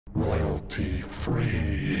Royalty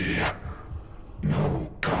free.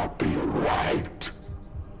 No copyright.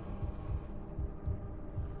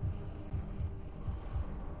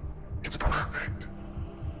 It's perfect.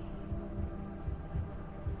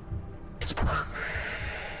 It's perfect.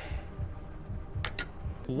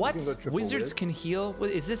 What? Wizards can heal?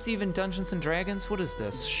 Is this even Dungeons and Dragons? What is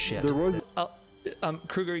this shit? There was...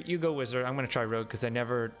 Kruger, you go wizard. I'm gonna try rogue because I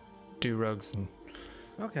never do rogues.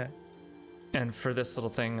 Okay. And for this little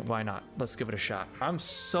thing, why not? Let's give it a shot. I'm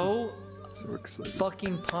so excited.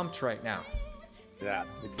 Fucking pumped right now. Yeah.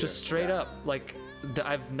 Just straight up, like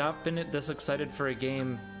I've not been this excited for a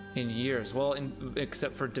game in years. Well,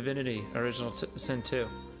 except for Divinity Original Sin 2.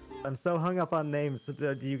 I'm so hung up on names.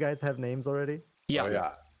 Do you guys have names already? Yeah. Oh,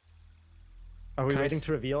 yeah. Are we waiting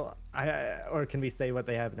to reveal? Or can we say what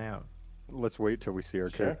they have now? Let's wait till we see our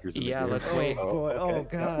characters. In the game. Let's wait. Oh boy! Okay. Oh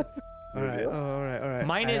god! All right. All right.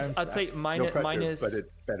 Mine is. I'll tell you. Mine is. But it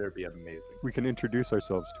better be amazing. We can introduce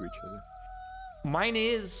ourselves to each other. Mine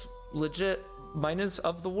is legit. Mine is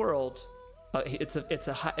of the world. It's a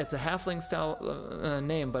halfling style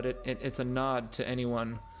name, but it's a nod to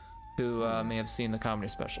anyone who may have seen the comedy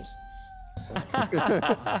specials.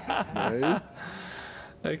 Nice.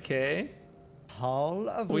 Okay. Paul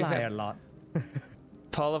of Liarlot.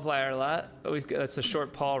 Paul of Liarlot. That's a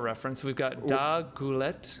short Paul reference. We've got Da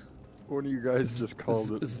Goulet. One of you guys just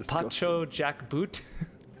called it Pacho Jack Boot.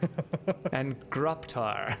 And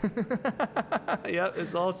Groptar. Yep,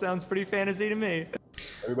 this all sounds pretty fantasy to me.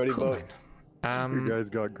 Everybody vote. You guys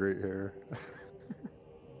got great hair.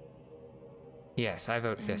 Yes, I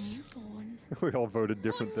vote this. We all voted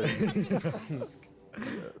different things.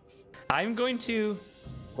 Yes. I'm going to...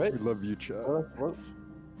 Wait. We love you, Chad.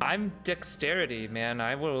 I'm dexterity, man.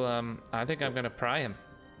 I will, I think I'm gonna pry him.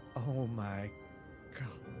 Oh my god.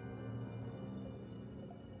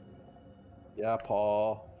 Yeah,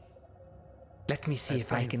 Paul. Let me see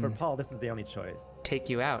if I can... For Paul, this is the only choice. Take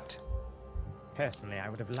you out. Personally, I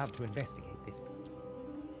would have loved to investigate this.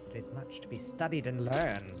 There is much to be studied and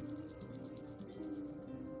learned.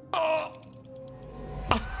 Oh!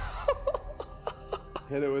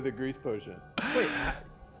 Hit it with a grease potion. Wait,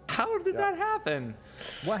 how did that happen?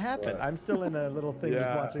 what happened? I'm still in a little thing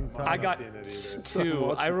just watching Tom. I got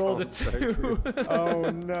 2. I rolled a 2. Oh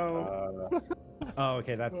no. Oh,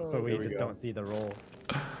 okay, that's so we just don't see the roll.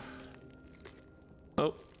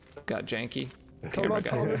 Oh, got janky. Come on,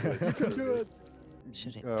 Camera guy. Thomas, you can do it.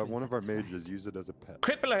 Should it One of our mages use it as a pet.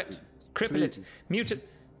 Cripple it! Cripple it!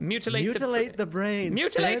 Mutilate the brain.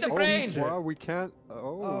 Mutilate the brain! Wow, we can't.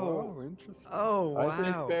 Oh, wow, interesting. Oh,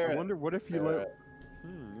 wow. I wonder what if you let.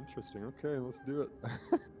 Interesting. Okay, let's do it.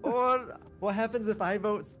 Or what happens if I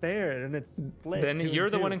vote spare and it's split? Then you're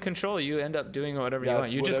the one in control. You end up doing whatever you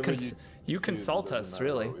want. You just you consult us,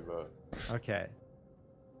 really. Okay.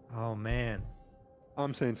 Oh man.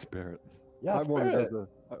 I'm saying spare it. Yeah, I want it as spare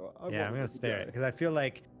a. Yeah, I'm gonna spare it because I feel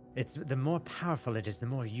like it's the more powerful it is, the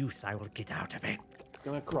more use I will get out of it. It's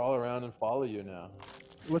gonna crawl around and follow you now.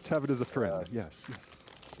 Let's have it as a friend. Yes.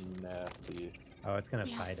 Nasty. Oh, it's gonna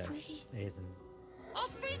fight us, isn't? Our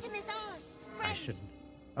freedom is ours. I shouldn't.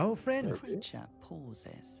 Oh, friend. The creature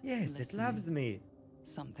pauses. Yes, it loves me.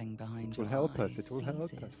 Something behind It will your help us, eyes it will help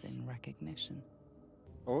seizes us. in recognition.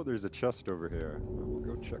 Oh, there's a chest over here. We'll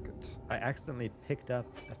go check it. I accidentally picked up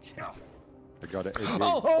a chest. I got it.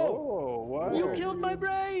 Oh, what? You killed my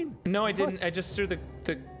brain! No, I didn't. I just threw the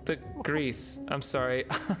grease. I'm sorry.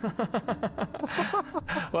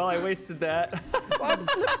 Well, I wasted that.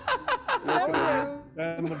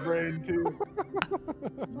 And the brain too.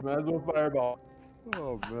 You might as well fireball.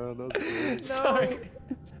 Oh man, that's great. Sorry.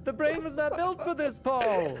 The brain was not built for this,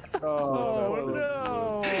 Paul. Oh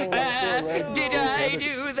no! Did I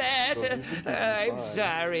do that? I'm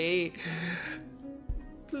sorry.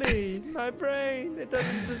 Please, my brain. It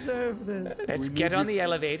doesn't deserve this. Let's get on the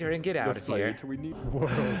elevator and get out of here. We need.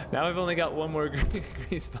 Now I've only got one more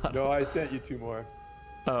grease bottle. No, I sent you 2 more.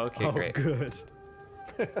 Oh, okay, great. Good.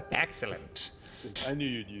 Excellent. I knew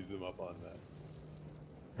you'd use them up on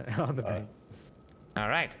that. On the brain. All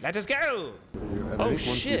right, let us go. And I think Oh once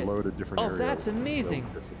you shit! load a different Oh, area, that's they'll amazing.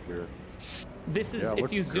 disappear. This is Yeah,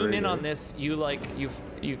 if you looks zoom in great, on eh? this, you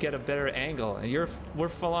get a better angle. We're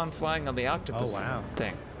full on flying on the octopus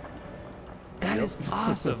thing. That is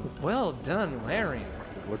awesome. Well done, Larry.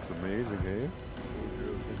 It looks amazing, eh?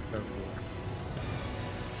 It's so cool.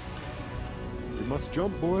 We must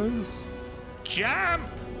jump, boys. Jump!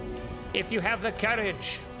 If you have the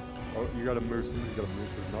courage. Oh, you gotta move. You gotta move.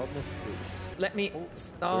 There's not enough space. Let me.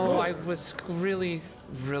 Oh, I was really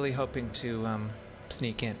hoping to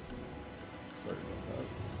sneak in. Sorry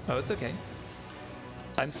about Oh, it's okay.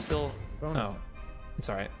 I'm still. Bonus. Oh, It's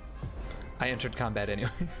all right. I entered combat anyway.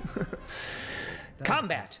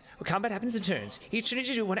 Combat! Well, combat happens in turns. Each turn you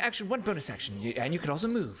do one action, one bonus action, and you can also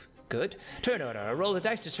move. Good. Turn order. Roll the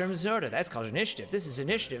dice to determine an order. That's called initiative. This is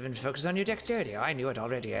initiative and focus on your dexterity. Oh, I knew it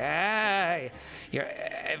already. Your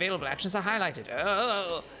available actions are highlighted.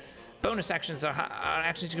 Oh, bonus actions are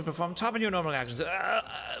actions you can perform top of your normal actions.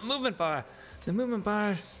 Movement bar. The movement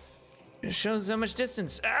bar shows how much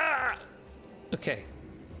distance. Okay.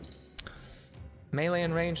 Melee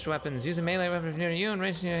and ranged weapons. Use a melee weapon near you and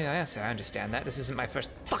ranged near you. Yes, I understand that. This isn't my first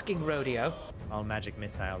fucking rodeo. All magic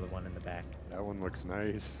missile, the one in the back. That one looks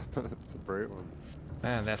nice. It's a bright one.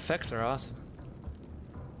 Man, the effects are awesome.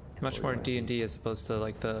 Much more in D&D as opposed to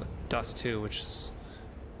like the Dust 2, which is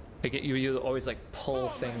like you always like pull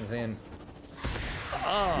things in.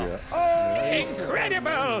 Oh,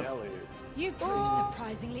 incredible! You prove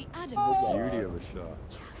surprisingly adamant. Beauty of a shot.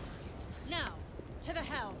 Now, to the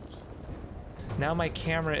helm. Now my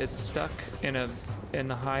camera is stuck in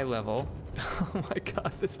the high level. Oh my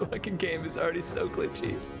god, this fucking game is already so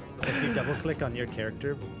glitchy. If you double click on your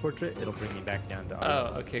character portrait, it'll bring you back down to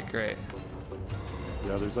Oh, okay, great.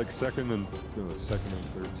 Yeah, there's like second and third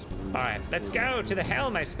stream. All right, let's go to the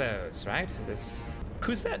helm, I suppose. Right? So that's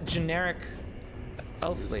who's that generic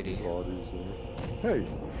elf lady? Hey,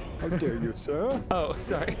 how dare you, sir? Oh,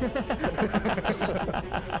 sorry.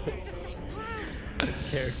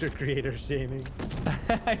 character creator shaming.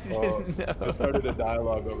 I didn't know. I started a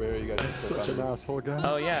dialogue over here. You guys Such an asshole guy.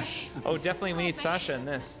 Oh yeah. Oh, definitely we need Sasha in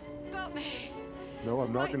this. Got me. No,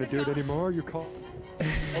 I'm not gonna do it anymore. You call.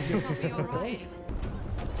 I'll be alright.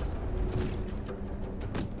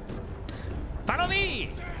 Follow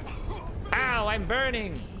me! Ow, I'm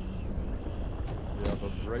burning! Yeah,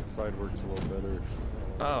 the right side works a little better.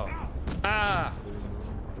 Oh. Ah!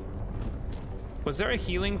 Was there a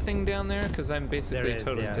healing thing down there? Because I'm basically There is,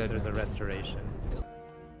 totally yeah, dead. there's a restoration.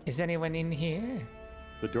 Is anyone in here?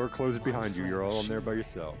 The door closed behind you. You're all in there by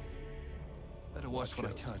yourself. Better watch what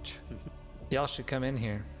I touch. Y'all should come in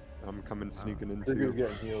here. I'm coming sneaking in Trigger's too.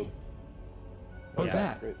 getting healed. What was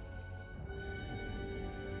that? Great.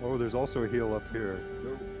 Oh, there's also a heal up here.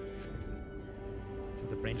 Go.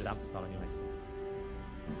 The ranged app's following you.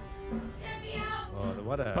 Oh,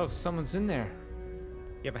 what a... Oh, someone's in there.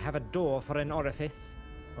 You ever have a door for an orifice?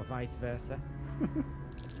 Or vice versa?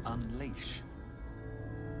 Unleash.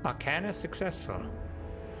 Arcana successful.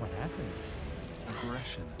 What happened?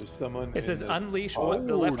 Aggression. There's someone. It says in the- unleash. Oh,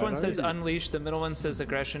 The left one says nice. unleash. The middle one says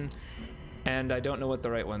aggression. And I don't know what the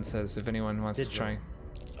right one says. If anyone wants to try.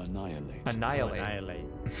 Annihilate. Annihilate. Annihilate.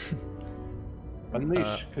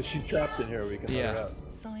 Unleash, because she's trapped in here. We can let her Yeah. out.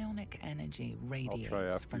 Psionic energy try radiates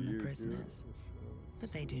after from the you, prisoners,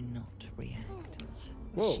 but they do not react.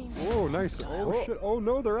 Whoa, whoa, nice. Oh shit. Oh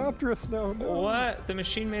no, they're after us now. No. What? The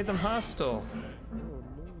machine made them hostile.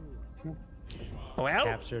 Well,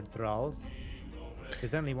 Captured thralls.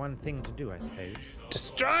 There's only one thing to do, I suppose.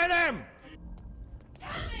 destroy them!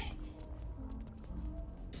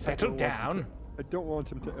 Settle down. I don't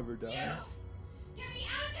want him to ever die. Get me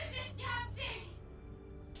out of this damn thing!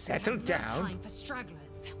 Settle No down. time for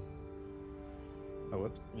stragglers. Oh,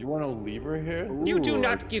 whoops. You want to leave her here? You do Ooh,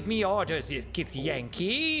 not give me orders, you kid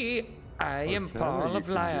Yankee. I am Okay, Paul you of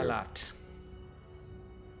can do it. Lialot.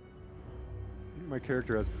 I think my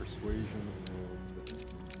character has persuasion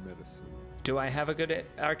and medicine. Do I have a good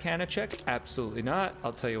Arcana check? Absolutely not.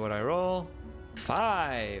 I'll tell you what I roll.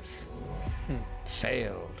 5.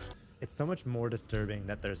 Failed. It's so much more disturbing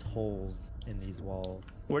that there's holes in these walls.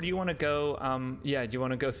 Where do you want to go? Yeah, do you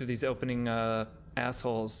want to go through these opening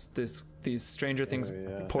assholes? These Stranger Things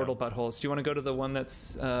yeah. portal buttholes. Do you want to go to the one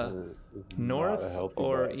that's It's not a north healthy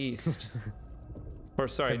or vibe. east? Or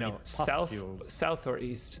sorry, So many no, south, pustules. south or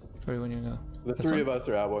east. Where do you want to go? The This three one? of us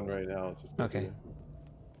are at one right now. So it's Okay.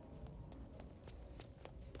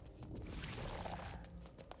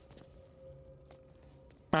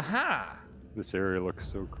 Aha! This area looks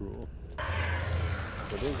so cool.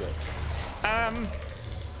 What is it?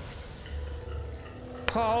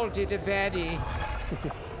 Paul did a baddie.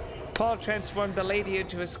 Paul transformed the lady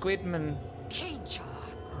into a squidman. Change her.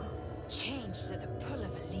 Changed at the pull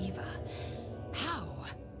of a lever. How?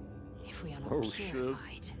 If we are not Oh, shit.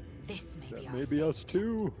 purified, this may be That our may be us fate.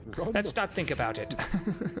 too. Run. Let's not think about it.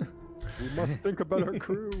 We must think about our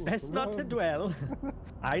crew. Best not to Run. dwell.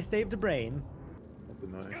 I saved a brain. That's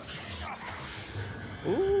annoying.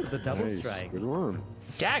 Ooh, the double Nice, strike. good one.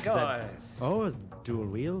 Daggers! Oh, it's dual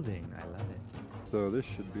wielding. I love it. So this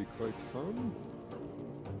should be quite fun.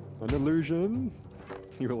 An illusion.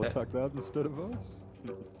 You will attack that instead of us.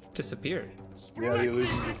 Disappeared. Yeah, the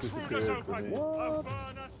illusion just disappeared for me. What?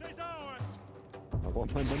 I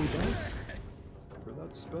want my money back. for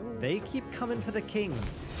that spell. They keep coming for the king.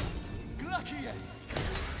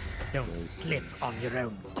 Don't slip on your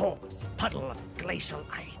own corpse, puddle of glacial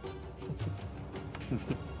ice.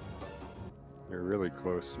 They're really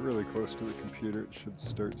close to the computer. It should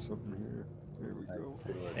start something here. There we go.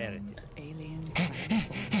 There it is. Alien transport.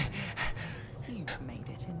 You've made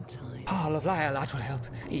it in time. Oh, lovely, a lot will help.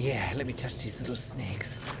 Yeah, let me touch these little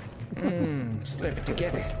snakes. Slip it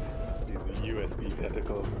together. He's a USB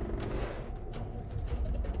tentacle.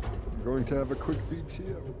 I'm going to have a quick BT.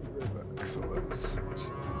 I will be right back, fellas.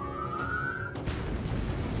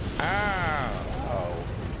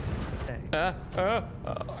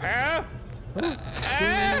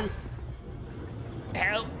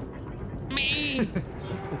 Help me!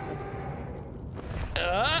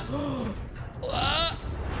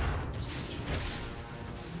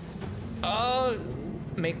 Oh,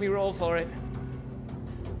 make me roll for it.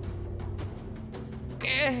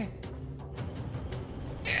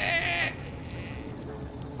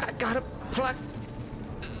 I gotta pluck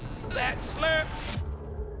that slurp.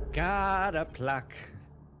 Gotta pluck